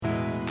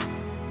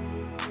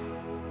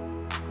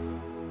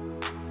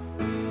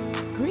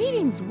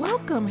Greetings,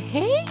 welcome,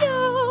 hey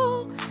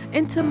y'all,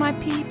 and to my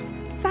peeps,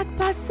 sac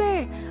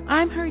passe.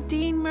 I'm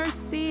Herdine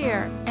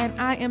Mercier, and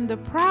I am the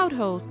proud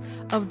host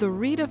of the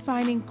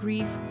Redefining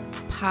Grief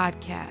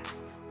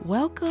podcast.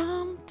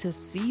 Welcome to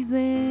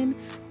season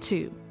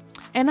 2.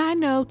 And I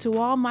know to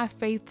all my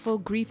faithful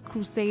grief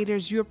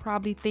crusaders, you're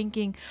probably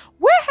thinking,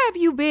 where have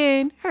you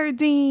been,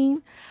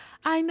 Herdine?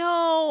 I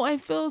know, I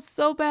feel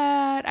so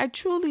bad. I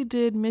truly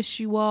did miss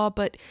you all,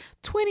 but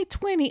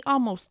 2020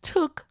 almost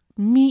took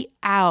me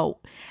out.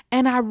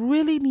 And I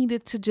really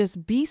needed to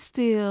just be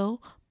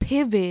still,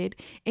 pivot,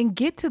 and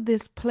get to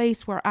this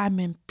place where I'm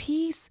in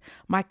peace,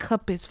 my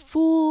cup is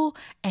full,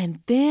 and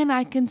then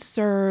I can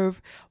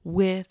serve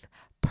with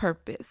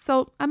purpose.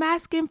 So I'm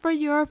asking for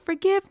your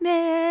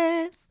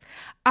forgiveness.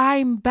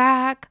 I'm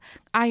back.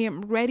 I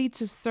am ready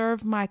to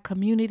serve my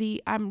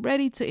community. I'm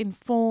ready to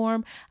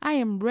inform. I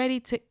am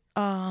ready to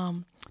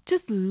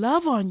just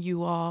love on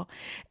you all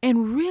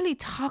and really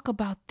talk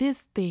about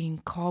this thing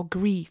called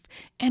grief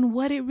and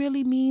what it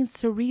really means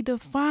to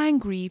redefine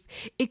grief,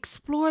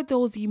 explore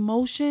those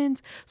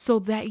emotions so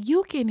that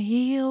you can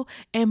heal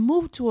and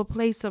move to a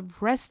place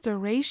of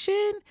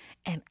restoration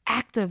and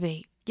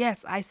activate.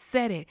 Yes, I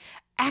said it.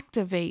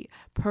 Activate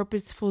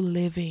purposeful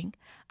living.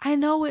 I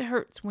know it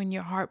hurts when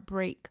your heart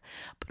breaks,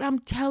 but I'm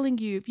telling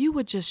you, if you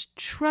would just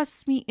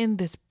trust me in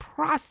this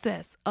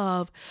process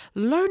of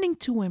learning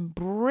to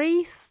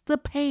embrace the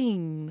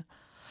pain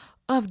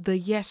of the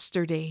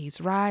yesterdays,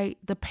 right?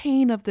 The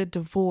pain of the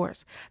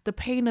divorce, the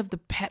pain of the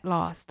pet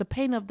loss, the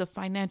pain of the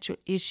financial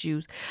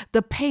issues,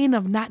 the pain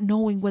of not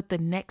knowing what the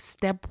next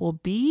step will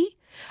be,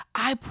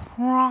 I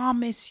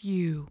promise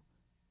you,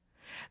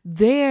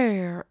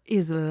 there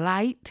is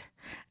light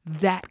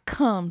that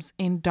comes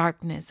in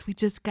darkness. We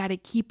just got to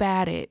keep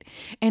at it.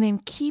 And in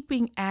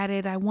keeping at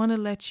it, I want to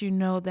let you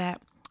know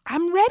that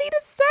I'm ready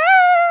to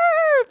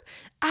serve.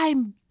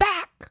 I'm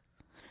back.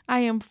 I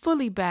am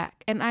fully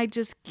back, and I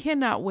just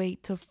cannot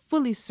wait to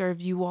fully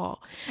serve you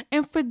all.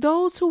 And for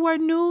those who are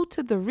new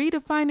to the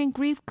Redefining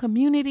Grief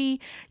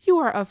community, you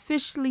are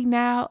officially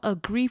now a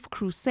grief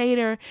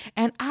crusader,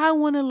 and I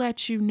want to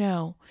let you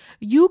know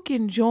you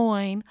can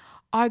join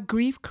our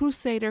Grief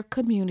Crusader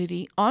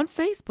community on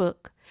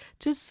Facebook.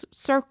 Just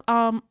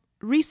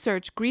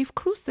research Grief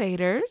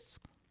Crusaders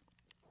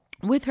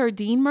with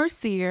Herdine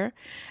Mercier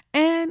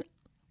and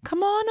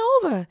come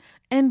on over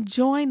and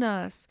join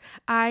us.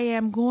 I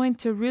am going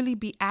to really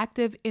be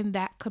active in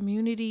that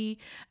community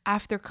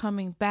after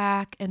coming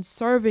back and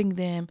serving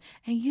them,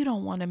 and you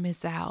don't want to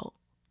miss out.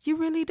 You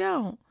really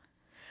don't.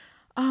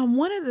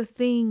 One of the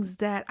things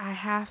that I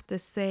have to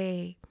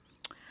say,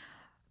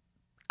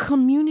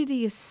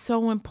 community is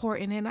so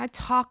important, and I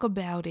talk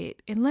about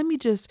it. And let me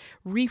just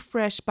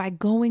refresh by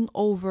going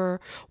over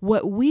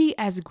what we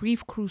as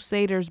grief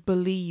crusaders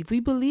believe. We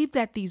believe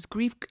that these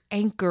grief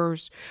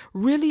anchors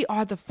really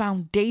are the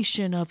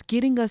foundation of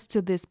getting us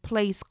to this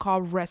place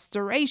called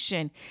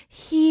restoration,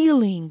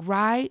 healing,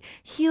 right?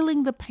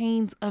 Healing the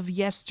pains of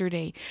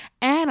yesterday.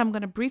 And I'm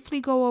going to briefly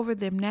go over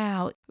them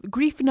now.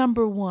 Grief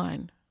number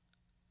 1.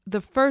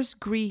 The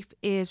first grief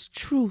is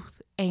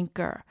truth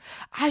anchor.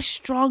 I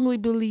strongly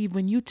believe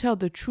when you tell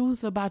the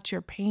truth about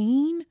your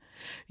pain,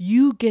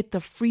 you get the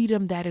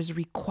freedom that is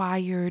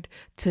required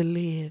to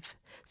live.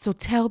 So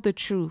tell the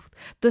truth.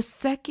 The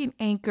second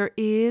anchor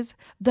is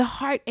the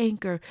heart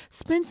anchor.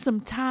 Spend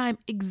some time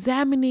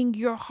examining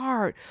your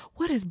heart.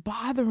 What is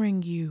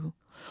bothering you?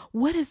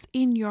 What is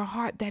in your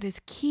heart that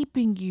is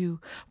keeping you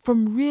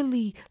from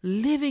really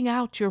living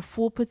out your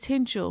full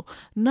potential?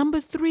 Number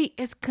 3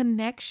 is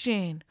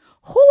connection.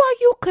 Who are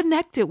you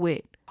connected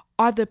with?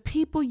 Are the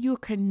people you're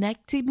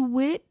connected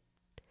with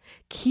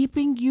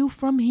keeping you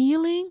from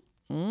healing?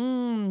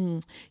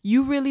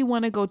 You really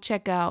want to go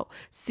check out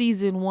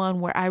season 1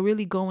 where I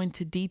really go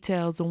into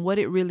details on what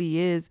it really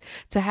is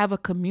to have a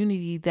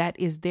community that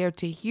is there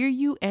to hear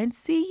you and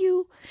see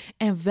you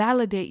and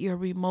validate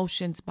your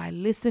emotions by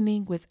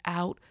listening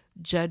without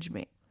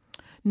judgment.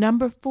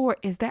 Number 4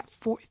 is that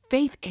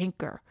faith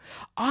anchor.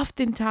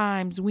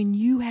 Oftentimes when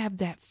you have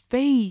that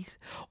faith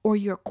or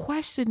you're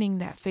questioning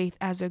that faith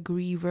as a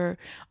griever,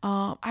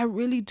 I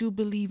really do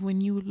believe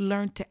when you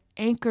learn to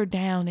anchor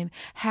down and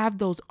have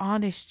those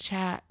honest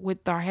chat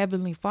with our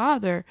Heavenly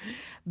Father,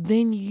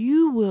 then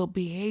you will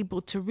be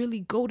able to really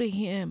go to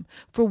Him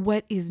for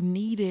what is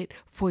needed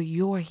for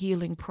your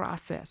healing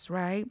process,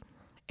 right?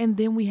 And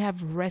then we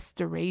have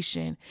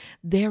restoration.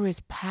 There is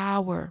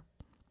power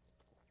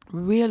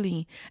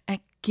really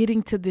at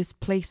getting to this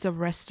place of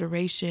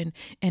restoration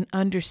and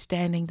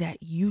understanding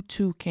that you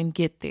too can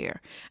get there.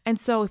 And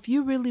so if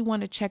you really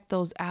want to check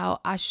those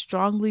out, I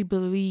strongly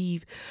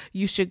believe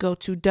you should go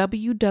to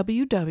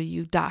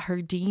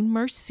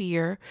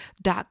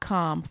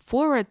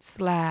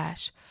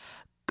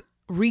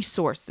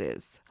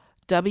www.herdinemercier.com/resources.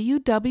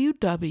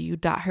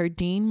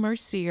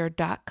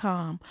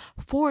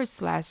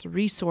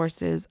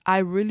 www.herdinemercier.com/resources. I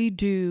really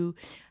do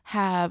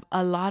have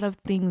a lot of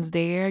things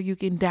there. You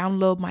can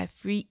download my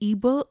free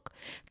ebook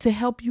to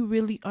help you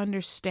really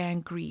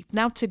understand grief.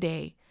 Now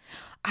today,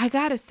 I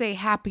gotta say,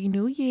 Happy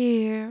New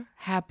Year.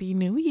 Happy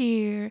New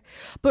Year.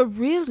 But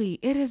really,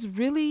 it is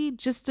really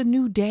just a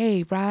new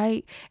day,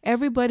 right?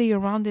 Everybody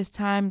around this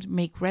time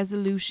make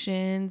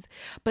resolutions.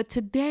 But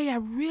today, I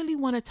really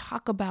want to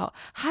talk about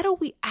how do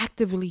we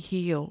actively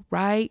heal,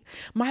 right?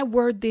 My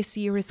word this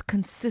year is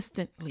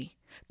consistently.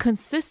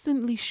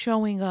 Consistently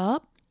showing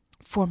up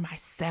for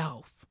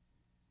myself.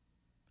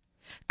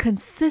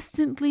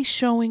 Consistently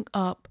showing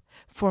up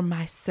for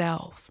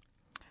myself.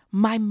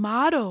 My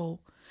motto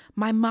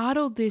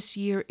this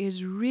year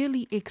is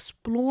really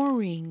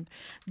exploring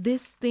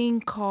this thing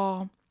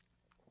called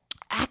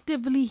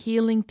actively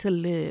healing to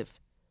live.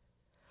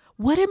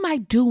 What am I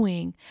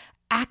doing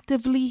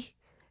actively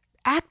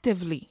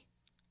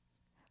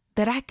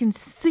that I can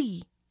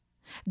see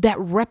that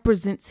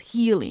represents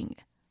healing?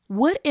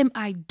 What am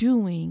I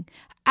doing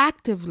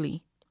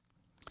actively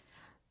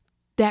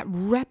that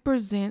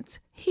represents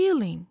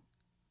healing?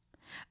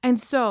 And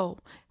so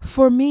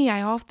for me,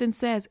 I often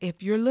says,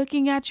 if you're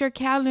looking at your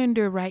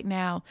calendar right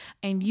now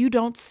and you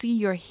don't see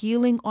your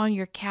healing on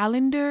your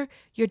calendar,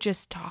 you're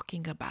just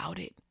talking about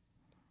it.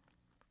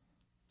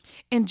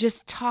 And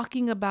just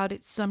talking about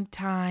it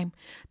sometime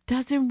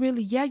doesn't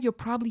really, you'll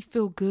probably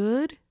feel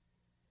good.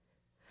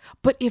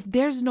 But if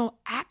there's no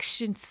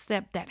action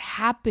step that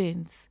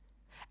happens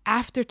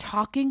after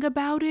talking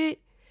about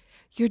it,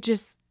 you're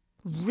just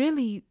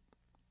really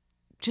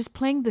just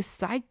playing the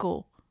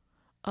cycle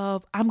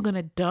of I'm going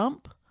to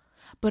dump,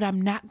 but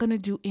I'm not going to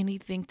do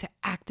anything to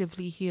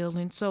actively heal.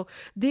 And so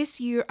this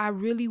year, I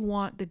really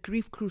want the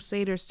Grief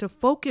Crusaders to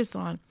focus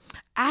on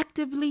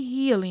actively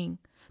healing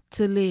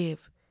to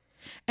live.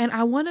 And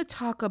I want to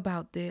talk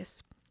about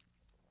this.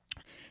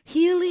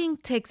 Healing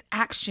takes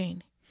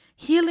action.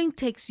 Healing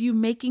takes you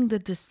making the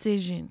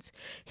decisions.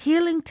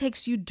 Healing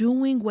takes you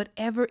doing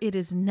whatever it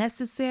is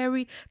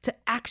necessary to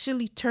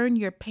actually turn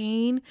your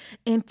pain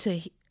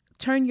into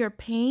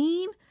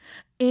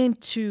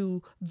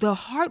the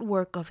hard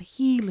work of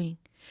healing.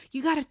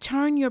 You got to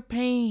turn your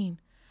pain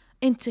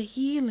into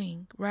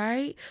healing,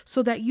 right?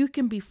 So that you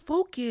can be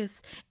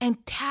focused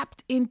and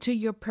tapped into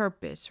your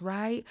purpose,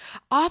 right?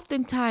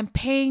 Oftentimes,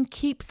 pain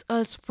keeps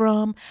us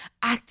from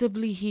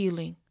actively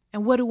healing.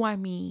 And what do I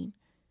mean?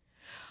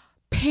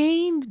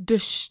 Pain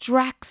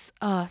distracts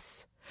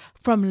us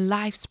from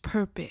life's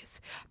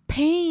purpose.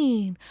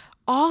 Pain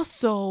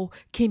also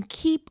can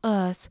keep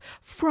us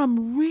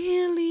from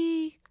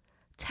really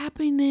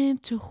tapping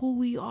into who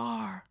we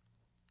are.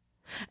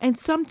 And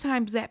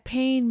sometimes that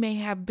pain may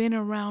have been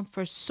around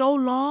for so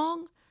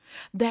long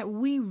that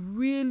we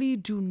really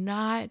do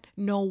not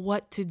know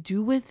what to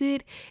do with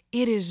it.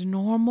 It is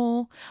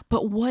normal.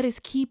 But what is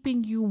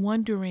keeping you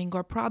wondering,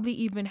 or probably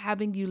even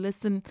having you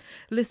listening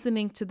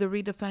to the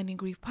Redefining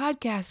Grief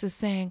podcast, is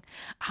saying,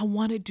 I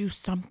want to do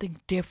something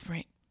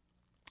different,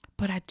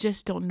 but I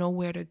just don't know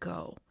where to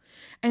go.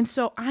 And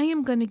so I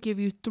am going to give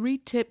you 3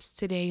 tips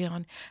today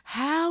on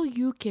how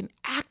you can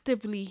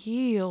actively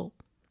heal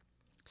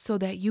so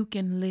that you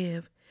can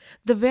live.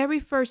 The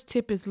very first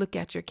tip is look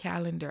at your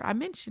calendar. I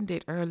mentioned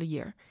it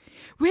earlier.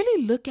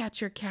 Really look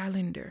at your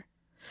calendar.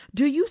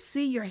 Do you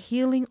see your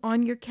healing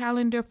on your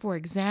calendar? For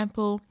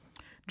example,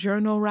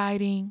 journal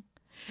writing.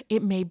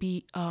 It may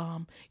be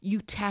you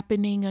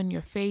tapping on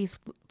your faith,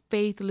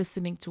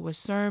 listening to a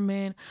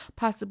sermon,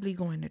 possibly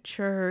going to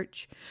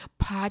church,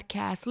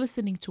 podcast,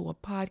 listening to a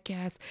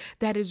podcast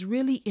that is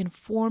really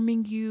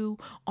informing you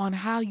on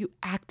how you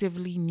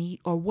actively need,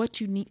 or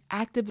what you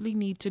actively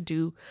need to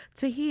do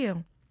to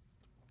heal.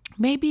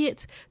 Maybe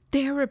it's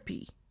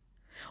therapy,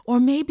 or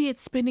maybe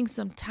it's spending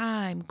some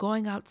time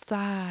going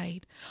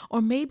outside,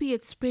 or maybe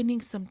it's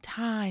spending some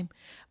time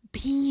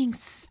being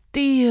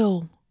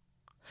still.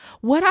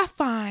 What I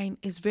find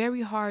is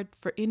very hard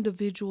for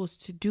individuals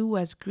to do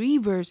as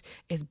grievers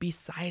is be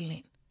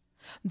silent.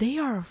 They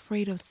are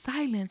afraid of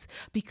silence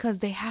because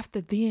they have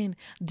to then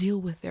deal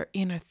with their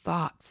inner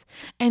thoughts.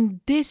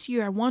 And this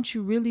year, I want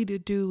you really to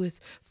do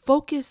is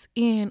focus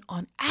in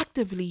on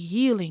actively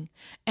healing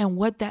and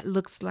what that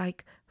looks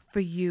like for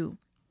you.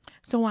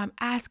 So I'm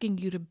asking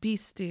you to be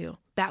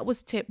still. That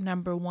was tip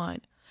number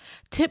 1.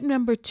 Tip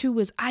number 2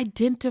 is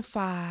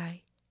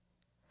identifying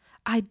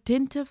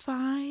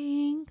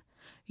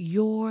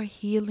your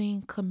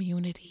healing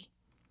community.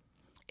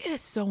 It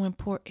is so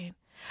important.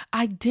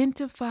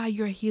 Identify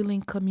your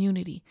healing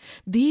community.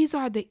 These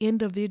are the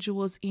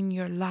individuals in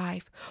your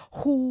life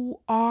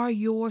who are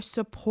your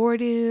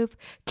supportive,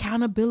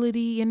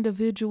 accountability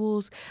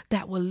individuals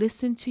that will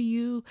listen to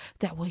you,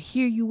 that will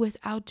hear you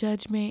without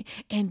judgment,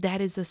 and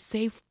that is a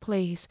safe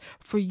place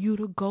for you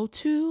to go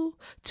to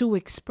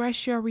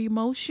express your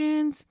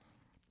emotions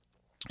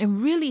and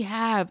really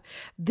have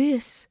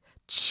this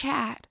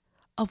chat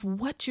of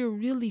what you're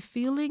really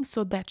feeling,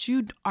 so that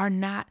you are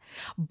not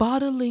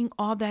bottling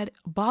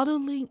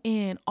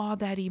in all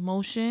that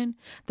emotion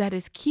that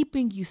is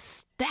keeping you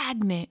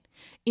stagnant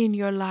in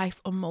your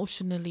life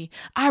emotionally.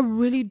 I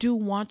really do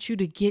want you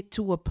to get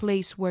to a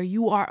place where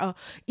you are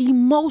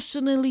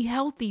emotionally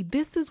healthy.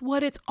 This is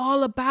what it's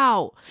all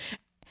about.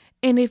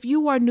 And if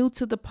you are new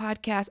to the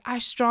podcast, I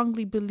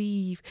strongly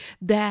believe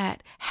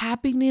that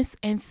happiness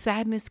and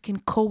sadness can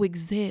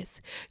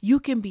coexist. You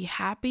can be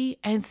happy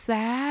and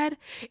sad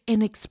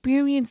and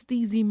experience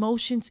these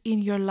emotions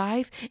in your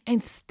life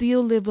and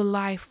still live a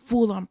life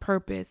full on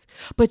purpose.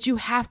 But you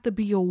have to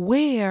be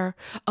aware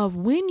of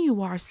when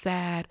you are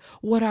sad,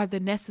 what are the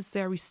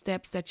necessary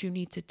steps that you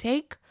need to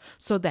take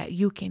so that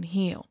you can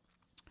heal.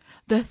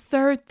 The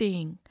third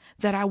thing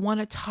that I want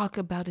to talk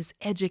about is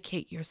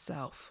educate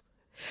yourself.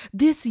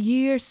 This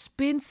year,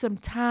 spend some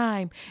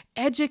time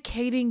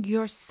educating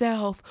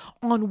yourself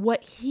on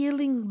what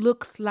healing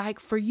looks like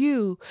for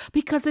you,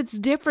 because it's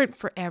different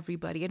for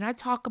everybody. And I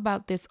talk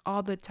about this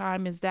all the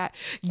time, is that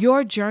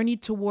your journey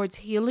towards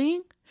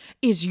healing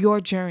is your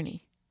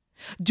journey.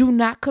 Do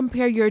not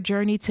compare your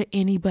journey to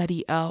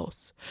anybody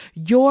else.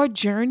 Your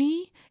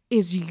journey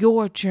is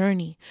your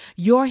journey.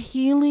 Your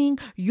healing,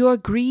 your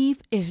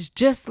grief is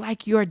just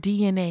like your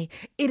DNA.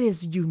 It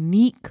is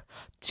unique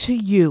to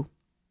you.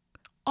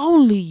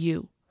 Only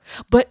you.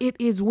 But it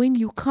is when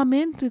you come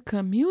into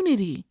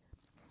community,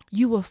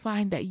 you will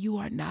find that you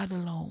are not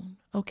alone.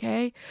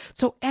 Okay?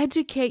 So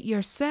educate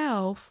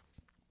yourself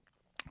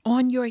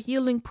on your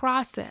healing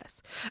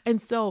process.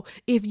 And so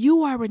if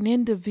you are an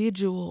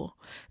individual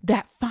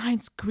that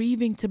finds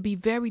grieving to be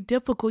very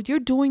difficult, you're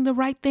doing the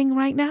right thing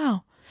right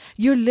now.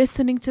 You're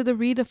listening to the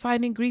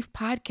Redefining Grief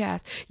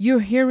podcast. You're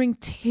hearing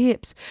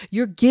tips.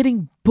 You're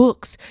getting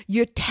books.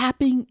 You're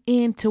tapping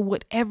into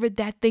whatever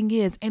that thing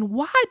is. And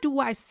why do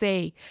I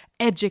say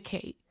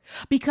educate?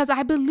 Because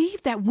I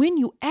believe that when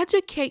you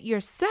educate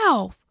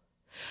yourself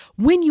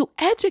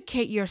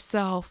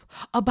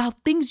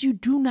about things you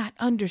do not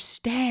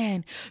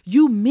understand,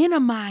 you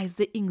minimize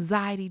the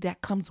anxiety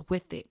that comes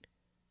with it.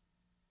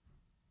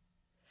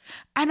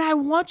 And I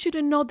want you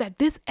to know that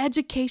this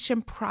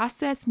education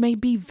process may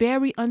be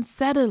very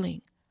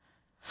unsettling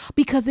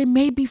because it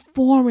may be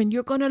foreign.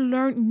 You're going to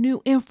learn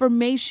new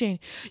information.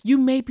 You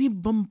may be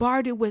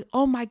bombarded with,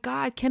 oh my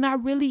God, can I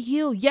really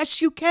heal?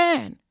 Yes, you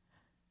can.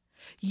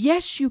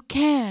 Yes, you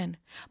can.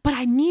 But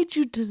I need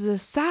you to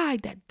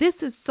decide that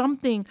this is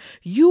something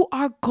you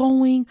are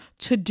going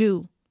to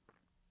do.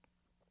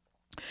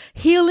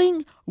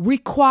 Healing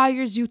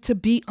requires you to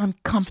be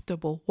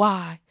uncomfortable.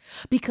 Why?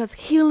 Because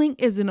healing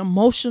is an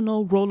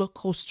emotional roller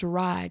coaster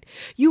ride.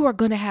 You are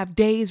going to have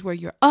days where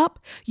you're up.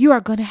 You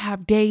are going to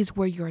have days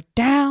where you're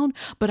down.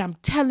 But I'm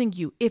telling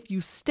you, if you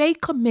stay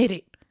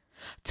committed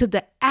to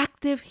the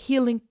active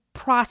healing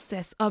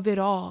process of it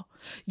all,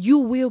 you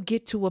will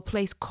get to a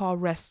place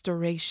called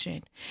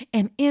restoration.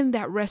 And in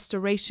that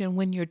restoration,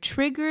 when you're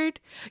triggered,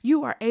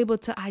 you are able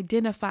to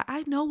identify,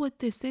 I know what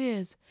this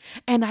is,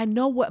 and I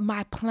know what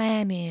my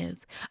plan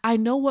is. I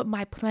know what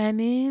my plan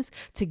is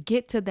to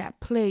get to that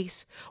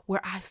place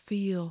where I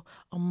feel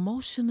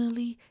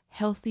emotionally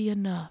healthy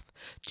enough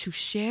to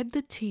shed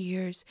the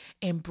tears,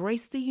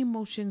 embrace the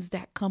emotions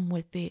that come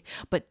with it,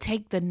 but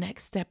take the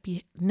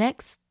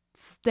next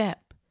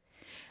step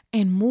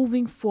and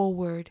moving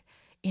forward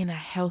in a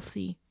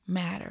healthy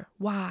manner.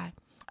 Why?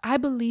 I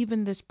believe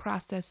in this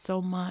process so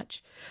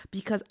much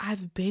because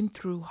I've been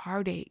through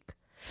heartache.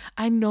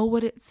 I know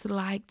what it's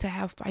like to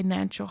have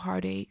financial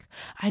heartache.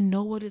 I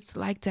know what it's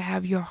like to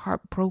have your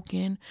heart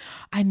broken.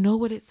 I know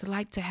what it's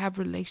like to have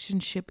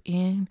relationship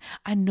end.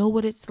 I know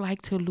what it's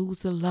like to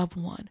lose a loved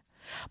one.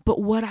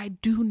 But what I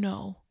do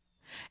know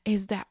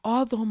is that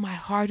although my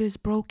heart is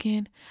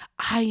broken,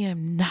 I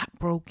am not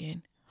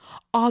broken.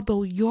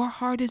 Although your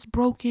heart is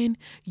broken,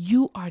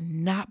 you are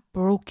not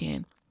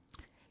broken.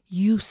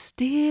 You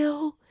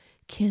still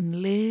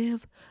can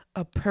live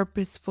a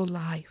purposeful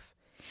life.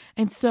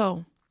 And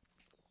so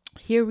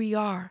here we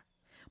are.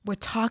 We're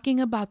talking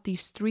about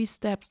these 3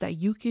 steps that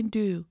you can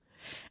do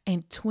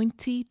in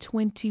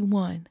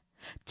 2021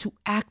 to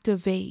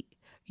activate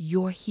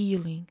your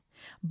healing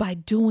by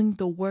doing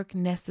the work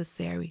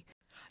necessary.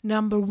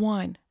 Number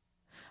 1,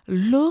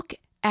 look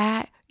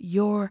at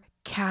your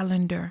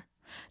calendar.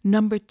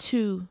 Number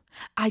 2,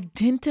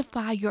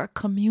 identify your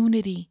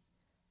community.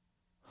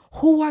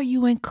 Who are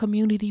you in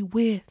community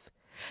with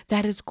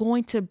that is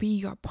going to be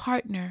your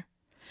partner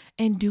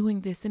in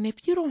doing this? And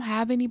if you don't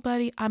have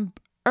anybody, I'm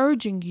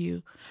urging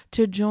you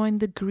to join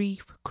the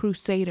Grief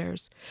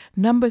Crusaders.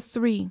 Number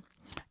 3,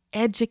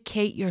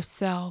 educate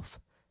yourself.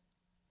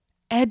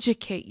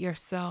 Educate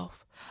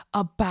yourself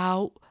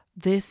about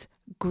this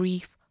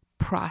grief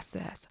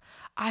process.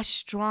 I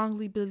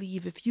strongly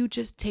believe if you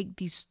just take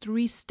these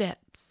 3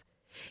 steps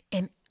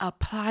and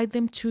apply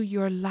them to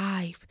your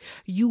life,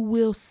 you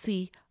will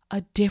see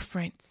a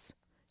difference.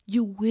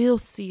 You will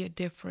see a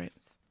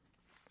difference.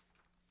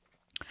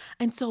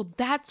 And so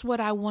that's what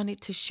I wanted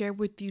to share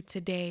with you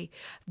today.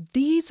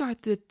 These are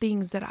the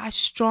things that I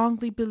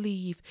strongly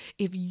believe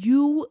if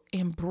you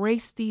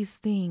embrace these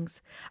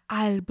things,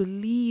 I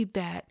believe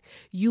that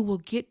you will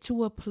get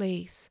to a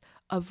place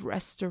of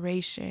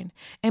restoration.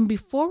 And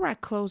before I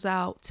close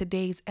out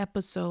today's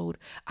episode,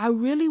 I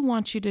really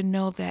want you to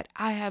know that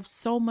I have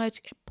so much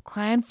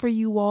planned for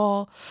you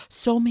all,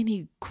 so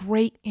many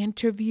great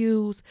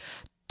interviews.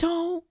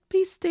 Don't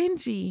be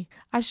stingy.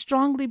 I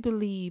strongly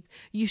believe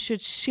you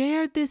should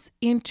share this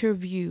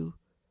interview.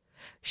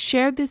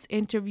 Share this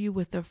interview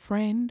with a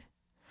friend.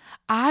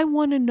 I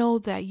want to know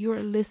that you're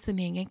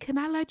listening. And can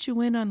I let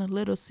you in on a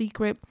little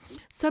secret?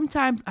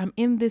 Sometimes I'm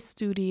in this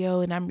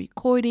studio and I'm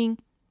recording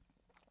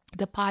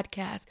the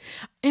podcast.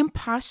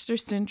 Imposter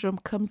syndrome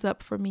comes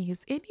up for me.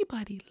 Is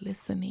anybody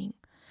listening?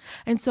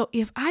 And so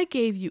if I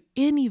gave you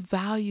any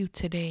value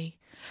today,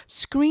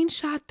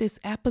 screenshot this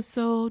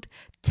episode,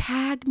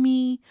 tag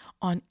me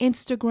on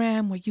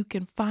Instagram where you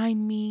can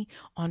find me,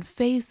 on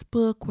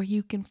Facebook where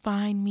you can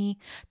find me.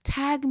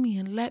 Tag me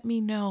and let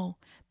me know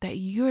that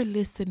you're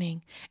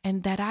listening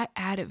and that I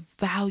added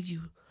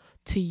value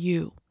to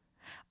you.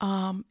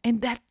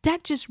 And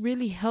that just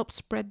really helps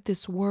spread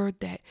this word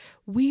that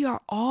we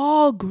are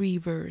all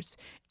grievers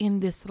in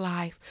this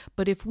life.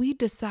 But if we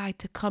decide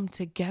to come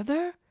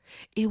together,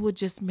 it would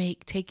just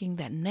make taking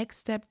that next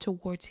step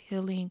towards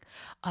healing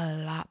a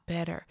lot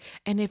better.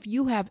 And if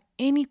you have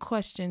any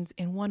questions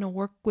and want to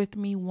work with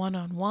me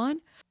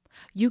one-on-one,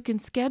 you can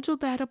schedule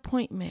that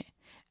appointment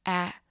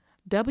at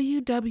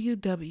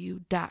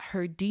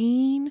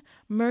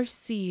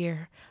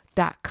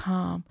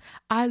www.herdinemercier.com.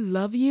 I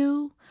love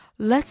you.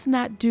 Let's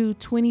not do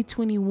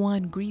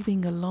 2021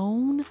 grieving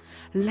alone.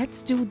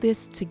 Let's do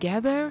this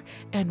together,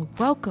 and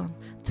welcome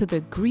to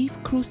the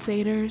Grief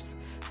Crusaders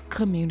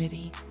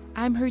community.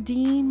 I'm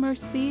Herdine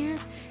Mercier,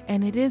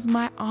 and it is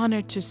my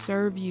honor to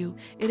serve you.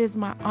 It is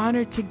my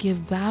honor to give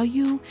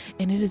value,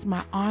 and it is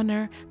my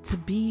honor to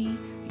be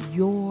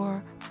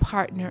your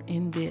partner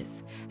in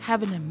this.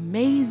 Have an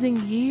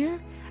amazing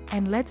year,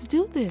 and let's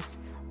do this.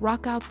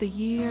 Rock out the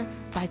year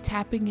by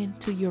tapping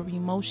into your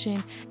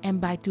emotion and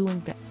by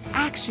doing the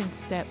action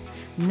step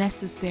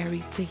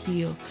necessary to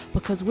heal.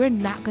 Because we're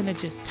not going to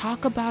just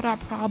talk about our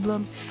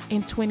problems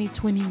in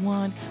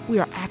 2021. We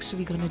are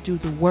actually going to do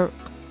the work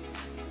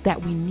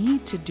that we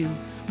need to do,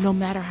 no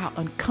matter how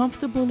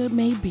uncomfortable it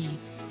may be,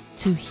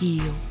 to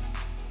heal,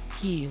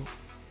 heal,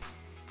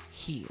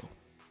 heal.